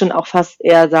 würde ich schon auch fast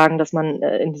eher sagen, dass man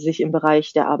sich im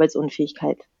Bereich der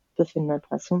Arbeitsunfähigkeit befindet,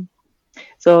 weißt du?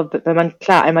 So, wenn man,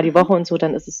 klar, einmal die Woche und so,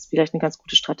 dann ist es vielleicht eine ganz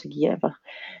gute Strategie, einfach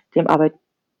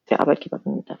der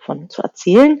Arbeitgeberin davon zu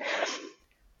erzählen.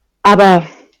 Aber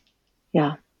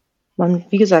ja,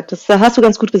 wie gesagt, das hast du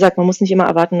ganz gut gesagt, man muss nicht immer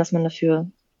erwarten, dass man dafür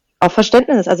auch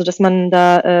Verständnis, also dass man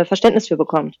da Verständnis für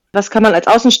bekommt. Was kann man als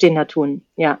Außenstehender tun?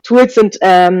 Ja, Tools sind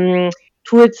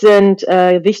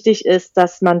wichtig ist,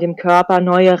 dass man dem Körper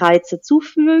neue Reize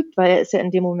zufügt, weil er ist ja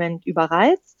in dem Moment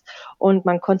überreizt und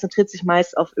man konzentriert sich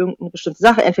meist auf irgendeine bestimmte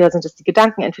Sache. Entweder sind es die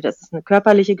Gedanken, entweder ist es eine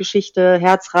körperliche Geschichte,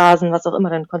 Herzrasen, was auch immer.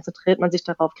 Dann konzentriert man sich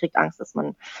darauf, kriegt Angst,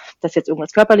 dass jetzt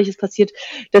irgendwas Körperliches passiert.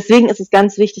 Deswegen ist es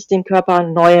ganz wichtig, dem Körper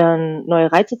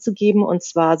neue Reize zu geben, und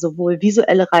zwar sowohl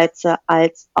visuelle Reize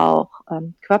als auch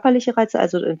körperliche Reize,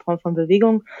 also in Form von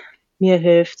Bewegung. Mir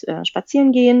hilft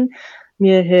spazieren gehen.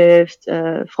 Mir hilft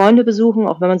Freunde besuchen,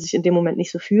 auch wenn man sich in dem Moment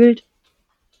nicht so fühlt.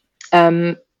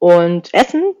 Und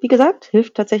Essen, wie gesagt,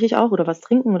 hilft tatsächlich auch. Oder was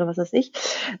trinken oder was weiß ich.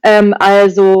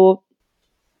 Also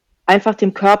einfach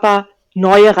dem Körper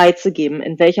neue Reize geben,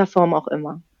 in welcher Form auch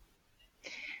immer.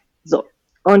 So.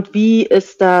 Und wie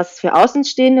ist das für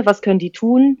Außenstehende? Was können die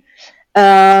tun?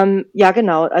 Ja,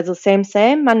 genau. Also same.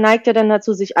 Man neigt ja dann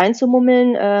dazu, sich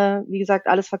einzumummeln. Wie gesagt,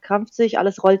 alles verkrampft sich,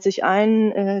 alles rollt sich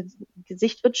ein,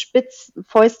 Gesicht wird spitz,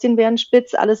 Fäustchen werden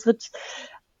spitz, alles wird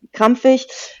krampfig.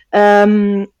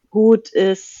 Gut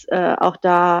ist auch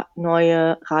da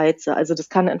neue Reize. Also das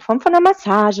kann in Form von einer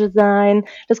Massage sein.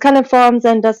 Das kann in Form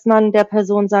sein, dass man der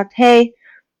Person sagt, hey,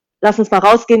 lass uns mal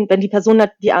rausgehen. Wenn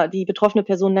die betroffene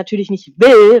Person natürlich nicht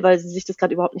will, weil sie sich das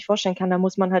gerade überhaupt nicht vorstellen kann, dann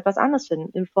muss man halt was anderes finden.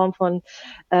 In Form von,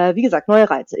 wie gesagt, neue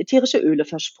Reize, ätherische Öle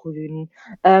versprühen,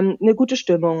 eine gute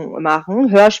Stimmung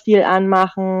machen, Hörspiel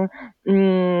anmachen,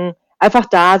 einfach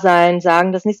da sein,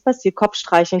 sagen, dass nichts passiert, Kopf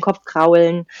streicheln, Kopf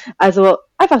kraulen. Also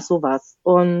einfach sowas.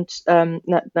 Und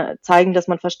zeigen, dass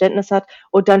man Verständnis hat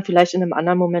und dann vielleicht in einem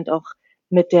anderen Moment auch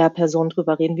mit der Person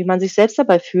drüber reden, wie man sich selbst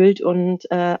dabei fühlt und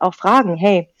auch fragen,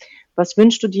 hey, was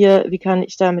wünschst du dir? Wie kann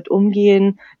ich damit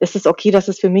umgehen? Ist es okay, dass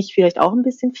es für mich vielleicht auch ein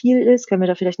bisschen viel ist? Können wir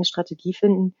da vielleicht eine Strategie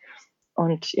finden?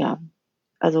 Und ja,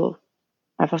 also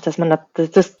einfach, dass man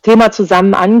das Thema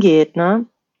zusammen angeht, ne?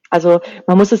 Also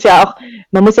man muss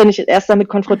ja nicht erst damit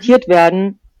konfrontiert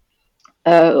werden,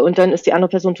 und dann ist die andere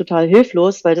Person total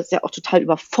hilflos, weil das ist ja auch total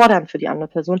überfordernd für die andere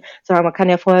Person. Sondern man kann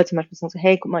ja vorher zum Beispiel sagen, so,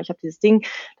 hey, guck mal, ich habe dieses Ding,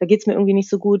 da geht's mir irgendwie nicht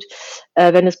so gut.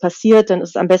 Wenn es passiert, dann ist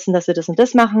es am besten, dass wir das und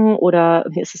das machen. Oder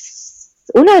mir ist es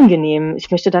unangenehm, ich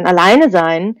möchte dann alleine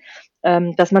sein.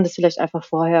 Dass man das vielleicht einfach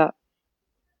vorher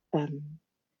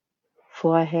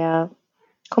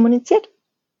kommuniziert.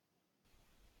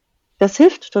 Das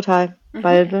hilft total,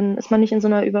 weil dann ist man nicht in so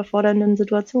einer überfordernden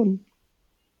Situation.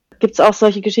 Gibt es auch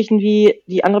solche Geschichten wie,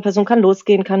 die andere Person kann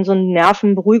losgehen, kann so einen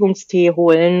Nervenberuhigungstee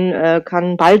holen,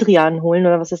 kann Baldrian holen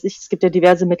oder was weiß ich. Es gibt ja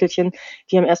diverse Mittelchen,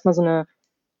 die haben erstmal so ein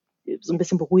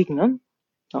bisschen beruhigen, ne?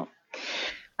 So.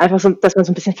 Einfach so, dass man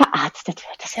so ein bisschen verarztet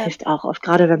wird. Das hilft auch oft,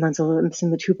 gerade wenn man so ein bisschen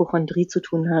mit Hypochondrie zu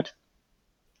tun hat.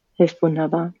 Hilft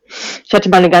wunderbar. Ich hatte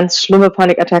mal eine ganz schlimme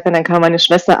Panikattacke und dann kam meine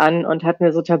Schwester an und hat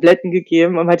mir so Tabletten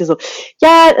gegeben und meinte so,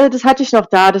 ja, das hatte ich noch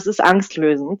da, das ist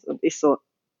angstlösend. Und ich so,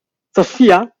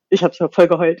 Sophia, ich habe voll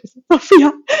geheult. Ich so,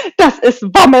 Sophia, das ist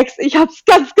Womex, ich habe es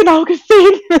ganz genau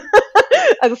gesehen.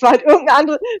 Also es war halt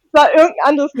irgendein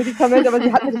anderes Medikament, aber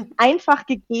sie hat mir das einfach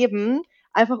gegeben,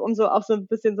 einfach um so auch so ein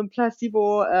bisschen so ein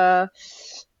Placebo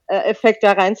Effekt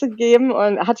da reinzugeben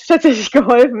und hat tatsächlich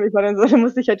geholfen. Ich war dann so, da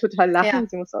musste ich halt total lachen,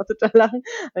 sie musste auch total lachen.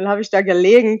 Dann habe ich da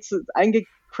gelegen,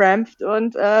 eingecrampft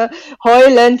und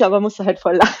heulend, aber musste halt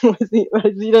voll lachen,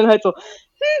 weil sie dann halt so,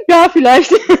 ja,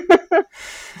 vielleicht.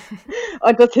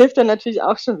 Und das hilft dann natürlich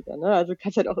auch schon wieder, ne? Also du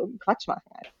kannst halt auch irgendeinen Quatsch machen.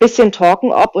 Bisschen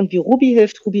talken, ob und wie Ruby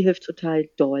hilft. Ruby hilft total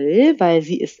doll, weil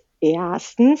sie ist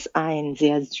erstens ein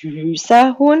sehr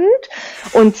süßer Hund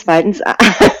und zweitens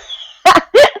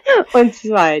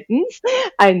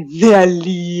ein sehr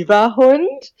lieber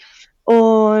Hund.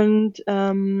 Und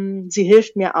sie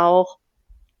hilft mir auch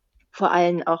vor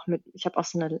allem auch ich habe auch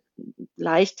so eine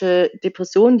leichte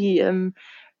Depression, die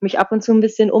mich ab und zu ein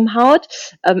bisschen umhaut.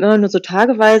 Immer nur so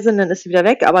tageweise und dann ist sie wieder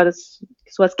weg, aber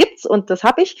sowas gibt's und das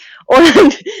habe ich.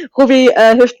 Und Ruby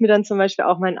hilft mir dann zum Beispiel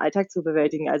auch, meinen Alltag zu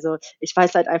bewältigen. Also ich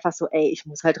weiß halt einfach so, ey, ich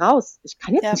muss halt raus. Ich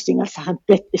kann jetzt nicht den ganzen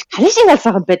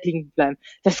Tag im Bett liegen bleiben.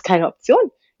 Das ist keine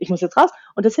Option. Ich muss jetzt raus.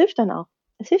 Und das hilft dann auch.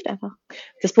 Es hilft einfach.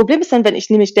 Das Problem ist dann, wenn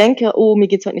ich nämlich denke, oh, mir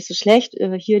geht's heute nicht so schlecht,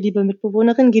 hier, liebe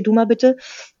Mitbewohnerin, geh du mal bitte,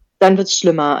 dann wird's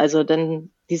schlimmer. Also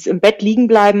dann dieses im Bett liegen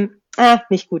bleiben,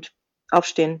 nicht gut.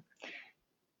 Aufstehen.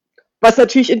 Was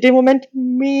natürlich in dem Moment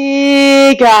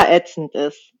mega ätzend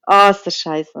ist. Oh, ist das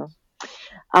scheiße.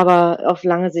 Aber auf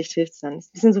lange Sicht hilft's dann. Es ist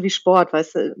ein bisschen so wie Sport,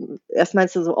 weißt du. Erst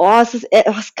meinst du so, es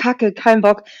ist kacke, kein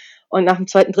Bock. Und nach dem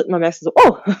zweiten, dritten Mal merkst du so,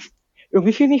 oh,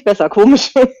 irgendwie fühle ich mich besser,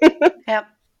 komisch. Ja.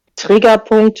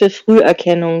 Triggerpunkte,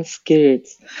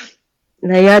 Früherkennungsskills.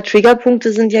 Naja,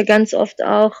 Triggerpunkte sind ja ganz oft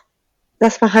auch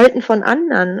das Verhalten von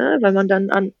anderen, ne? Weil man dann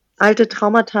an alte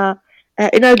Traumata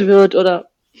erinnert wird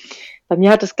oder bei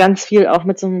mir hat es ganz viel auch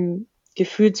mit so einem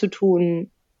Gefühl zu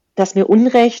tun, dass mir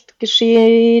Unrecht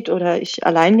geschieht oder ich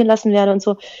allein gelassen werde und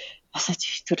so, was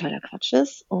natürlich totaler Quatsch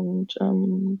ist. Und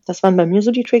das waren bei mir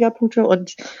so die Triggerpunkte.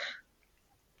 Und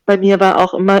bei mir war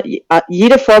auch immer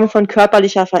jede Form von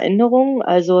körperlicher Veränderung.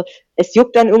 Also es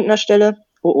juckt an irgendeiner Stelle.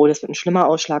 Oh, das wird ein schlimmer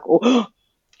Ausschlag. Oh,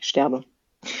 ich sterbe.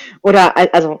 Oder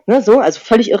also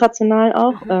völlig irrational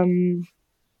auch.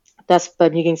 Das bei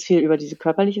mir ging es viel über diese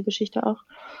körperliche Geschichte auch.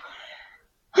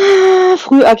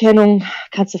 Früherkennung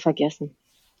kannst du vergessen.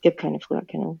 Gibt keine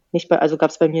Früherkennung. Also gab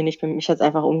es bei mir nicht. Mich hat es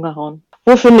einfach umgehauen.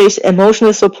 Wo finde ich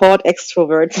Emotional Support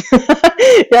Extroverts?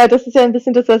 Ja, das ist ja ein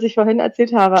bisschen das, was ich vorhin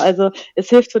erzählt habe. Also es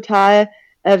hilft total,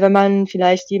 wenn man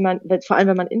vielleicht vor allem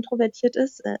wenn man introvertiert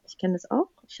ist. Ich kenne das auch.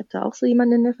 Ich habe da auch so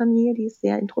jemanden in der Familie, die ist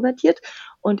sehr introvertiert.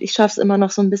 Und ich schaffe es immer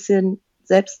noch so ein bisschen,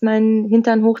 selbst meinen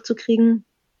Hintern hochzukriegen,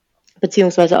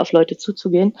 beziehungsweise auf Leute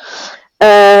zuzugehen.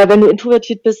 Wenn du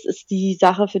introvertiert bist, ist die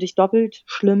Sache für dich doppelt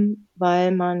schlimm,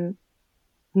 weil man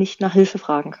nicht nach Hilfe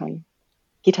fragen kann.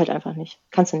 Geht halt einfach nicht.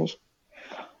 Kannst du nicht.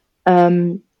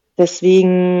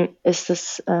 Deswegen ist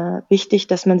es wichtig,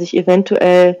 dass man sich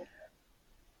eventuell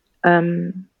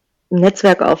ein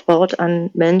Netzwerk aufbaut an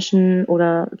Menschen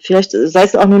oder vielleicht sei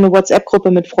es auch nur eine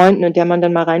WhatsApp-Gruppe mit Freunden, in der man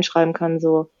dann mal reinschreiben kann,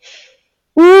 so,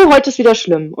 heute ist wieder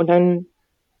schlimm. Und dann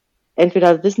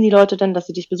entweder wissen die Leute dann, dass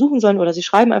sie dich besuchen sollen oder sie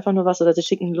schreiben einfach nur was oder sie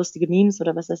schicken lustige Memes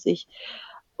oder was weiß ich.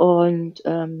 Und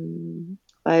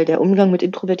weil der Umgang mit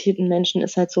introvertierten Menschen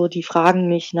ist halt so, die fragen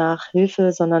nicht nach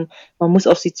Hilfe, sondern man muss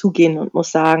auf sie zugehen und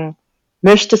muss sagen,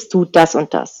 möchtest du das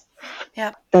und das?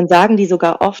 Ja. Dann sagen die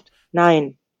sogar oft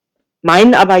nein,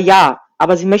 meinen aber ja.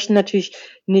 Aber sie möchten natürlich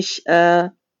nicht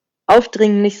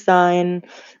aufdringlich sein,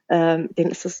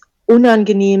 denen ist es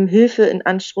unangenehm, Hilfe in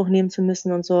Anspruch nehmen zu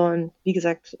müssen und so. Und wie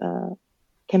gesagt,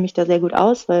 kenne mich da sehr gut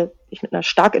aus, weil ich mit einer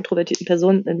stark introvertierten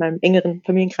Person in meinem engeren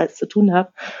Familienkreis zu tun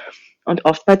habe. Und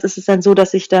oftmals ist es dann so,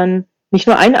 dass ich dann nicht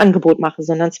nur ein Angebot mache,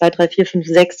 sondern 2, 3, 4, 5,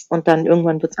 6 und dann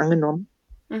irgendwann wird's angenommen.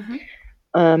 Die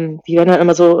werden dann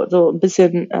immer so ein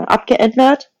bisschen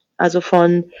abgeändert. Also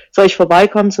von soll ich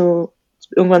vorbeikommen zu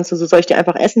irgendwann so soll ich dir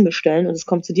einfach Essen bestellen und es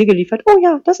kommt zu dir geliefert. Oh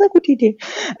ja, das ist eine gute Idee.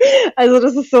 Also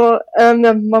das ist so,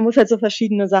 man muss halt so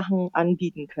verschiedene Sachen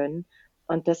anbieten können.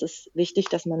 Und das ist wichtig,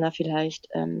 dass man da vielleicht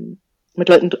mit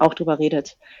Leuten auch drüber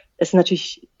redet. Ist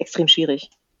natürlich extrem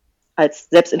schwierig als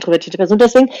selbst introvertierte Person.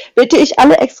 Deswegen bitte ich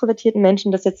alle extrovertierten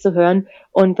Menschen, das jetzt zu hören.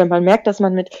 Und wenn man merkt, dass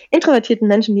man mit introvertierten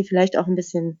Menschen, die vielleicht auch ein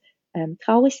bisschen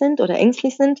traurig sind oder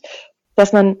ängstlich sind,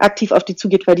 dass man aktiv auf die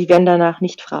zugeht, weil die werden danach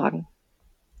nicht fragen.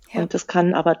 Ja. Und das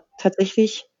kann aber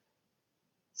tatsächlich,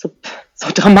 so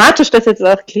dramatisch das jetzt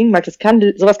auch klingen mag,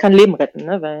 sowas kann Leben retten,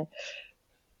 ne? Weil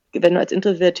wenn du als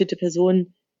introvertierte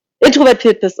Person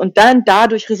introvertiert bist und dann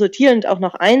dadurch resultierend auch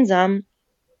noch einsam,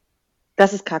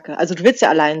 das ist Kacke. Also du willst ja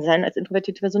allein sein als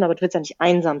introvertierte Person, aber du willst ja nicht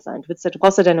einsam sein. Du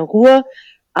brauchst ja deine Ruhe,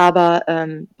 aber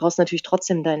brauchst natürlich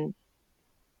trotzdem dein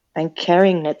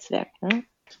Caring-Netzwerk. Ne?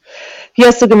 Wie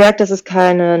hast du gemerkt, dass es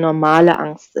keine normale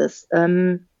Angst ist?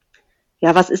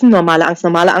 Ja, was ist denn normale Angst?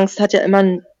 Normale Angst hat ja immer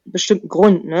einen bestimmten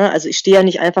Grund. Ne? Also ich stehe ja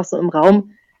nicht einfach so im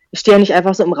Raum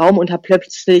und habe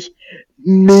plötzlich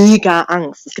mega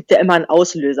Angst. Es gibt ja immer einen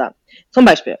Auslöser. Zum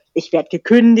Beispiel, ich werde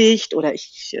gekündigt oder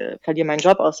ich verliere meinen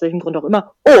Job, aus welchem Grund auch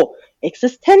immer. Oh,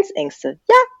 Existenzängste.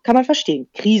 Ja, kann man verstehen.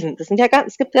 Krisen. Es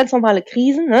gibt ganz normale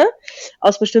Krisen, ne?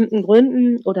 Aus bestimmten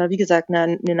Gründen. Oder wie gesagt,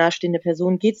 eine nahestehende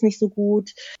Person geht's nicht so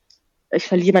gut. Ich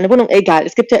verliere meine Wohnung. Egal.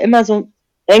 Es gibt ja immer so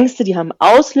Ängste, die haben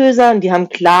Auslöser und die haben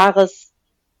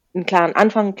einen klaren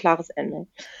Anfang, ein klares Ende.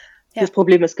 Ja. Das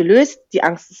Problem ist gelöst, die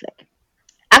Angst ist weg.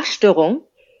 Angststörung,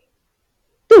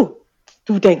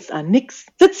 du denkst an nix,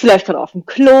 sitzt vielleicht gerade auf dem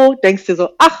Klo, denkst dir so,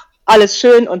 ach, alles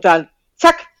schön und dann,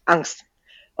 zack, Angst.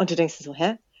 Und du denkst dir so,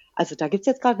 also da gibt's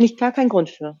jetzt gerade gar keinen Grund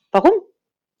für. Warum?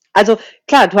 Also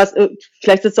klar,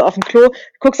 vielleicht sitzt du auf dem Klo,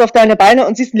 guckst auf deine Beine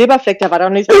und siehst einen Leberfleck, der war doch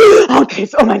nicht, okay,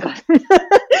 oh mein Gott.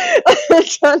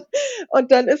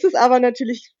 und dann ist es aber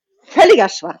natürlich völliger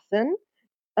Schwachsinn,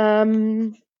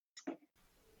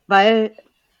 weil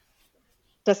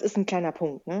das ist ein kleiner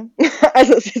Punkt. Ne?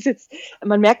 Also es ist jetzt,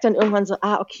 man merkt dann irgendwann so,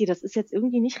 okay, das ist jetzt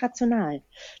irgendwie nicht rational.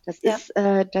 Das ist,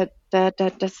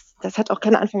 das hat auch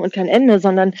keinen Anfang und kein Ende,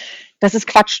 sondern das ist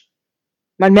Quatsch.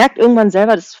 Man merkt irgendwann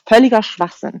selber, das ist völliger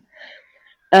Schwachsinn.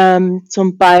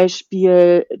 Zum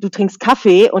Beispiel, du trinkst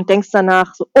Kaffee und denkst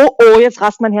danach so, oh, jetzt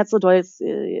rast mein Herz so doll, jetzt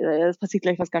passiert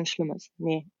gleich was ganz Schlimmes.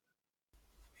 Nee.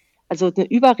 Also eine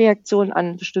Überreaktion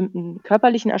an bestimmten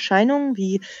körperlichen Erscheinungen,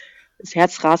 wie das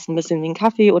Herz rast ein bisschen wie ein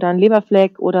Kaffee oder ein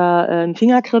Leberfleck oder ein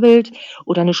Finger kribbelt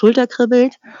oder eine Schulter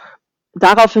kribbelt,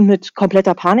 daraufhin mit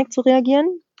kompletter Panik zu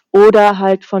reagieren oder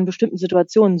halt von bestimmten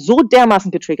Situationen so dermaßen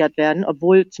getriggert werden,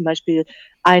 obwohl zum Beispiel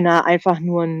einer einfach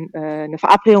nur eine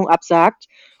Verabredung absagt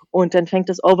und dann fängt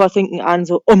das Overthinken an,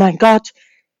 so, oh mein Gott,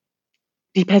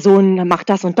 die Person macht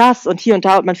das und hier und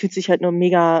da und man fühlt sich halt nur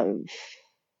mega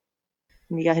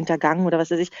hintergangen oder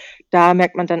was weiß ich. Da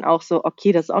merkt man dann auch so,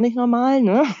 okay, das ist auch nicht normal,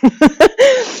 ne?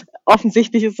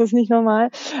 Offensichtlich ist das nicht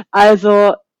normal.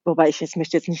 Also, wobei ich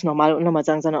möchte jetzt nicht normal und nochmal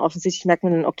sagen, sondern offensichtlich merkt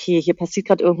man dann, okay, hier passiert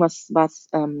gerade irgendwas, was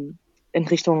in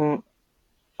Richtung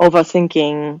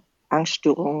Overthinking,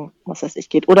 Angststörung, was weiß ich,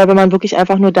 geht. Oder wenn man wirklich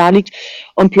einfach nur da liegt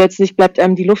und plötzlich bleibt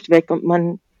einem die Luft weg und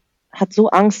man hat so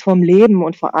Angst vorm Leben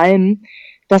und vor allem,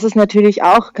 das ist natürlich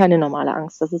auch keine normale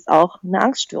Angst. Das ist auch eine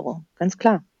Angststörung, ganz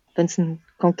klar. Wenn es einen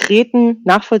konkreten,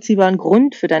 nachvollziehbaren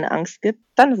Grund für deine Angst gibt,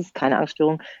 dann ist es keine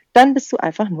Angststörung. Dann bist du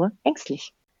einfach nur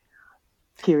ängstlich.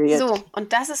 Period. So,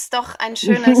 und das ist doch ein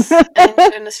schönes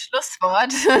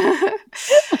Schlusswort.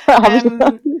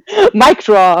 Mic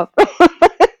drop.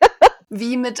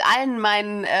 Wie mit allen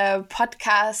meinen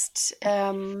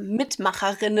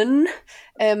Podcast-Mitmacherinnen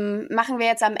machen wir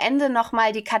jetzt am Ende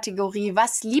nochmal die Kategorie,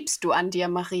 was liebst du an dir,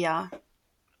 Maria?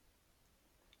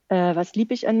 Was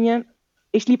liebe ich an mir?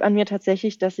 Ich liebe an mir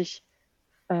tatsächlich, dass ich,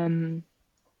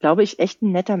 glaube ich, echt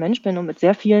ein netter Mensch bin und mit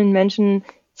sehr vielen Menschen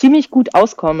ziemlich gut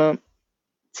auskomme.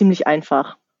 Ziemlich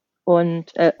einfach.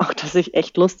 Und auch, dass ich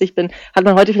echt lustig bin, hat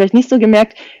man heute vielleicht nicht so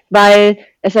gemerkt, weil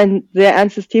es ein sehr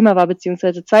ernstes Thema war,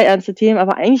 beziehungsweise 2 ernste Themen,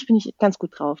 aber eigentlich bin ich ganz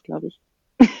gut drauf, glaube ich.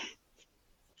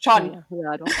 Schon.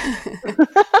 Ja, doch.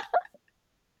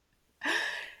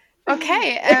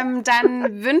 Okay,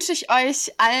 dann wünsche ich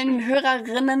euch allen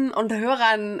Hörerinnen und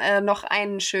Hörern noch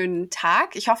einen schönen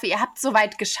Tag. Ich hoffe, ihr habt es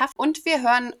soweit geschafft und wir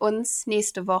hören uns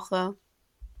nächste Woche.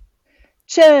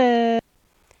 Tschüss.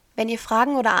 Wenn ihr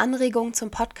Fragen oder Anregungen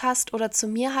zum Podcast oder zu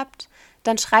mir habt,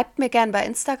 dann schreibt mir gern bei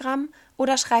Instagram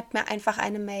oder schreibt mir einfach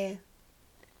eine Mail.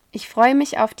 Ich freue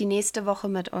mich auf die nächste Woche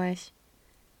mit euch.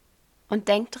 Und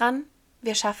denkt dran,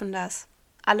 wir schaffen das.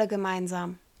 Alle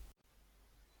gemeinsam.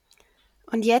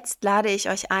 Und jetzt lade ich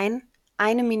euch ein,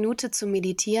 1 Minute zu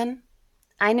meditieren,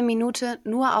 1 Minute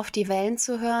nur auf die Wellen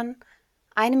zu hören,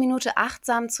 1 Minute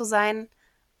achtsam zu sein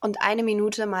und 1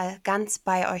 Minute mal ganz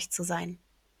bei euch zu sein.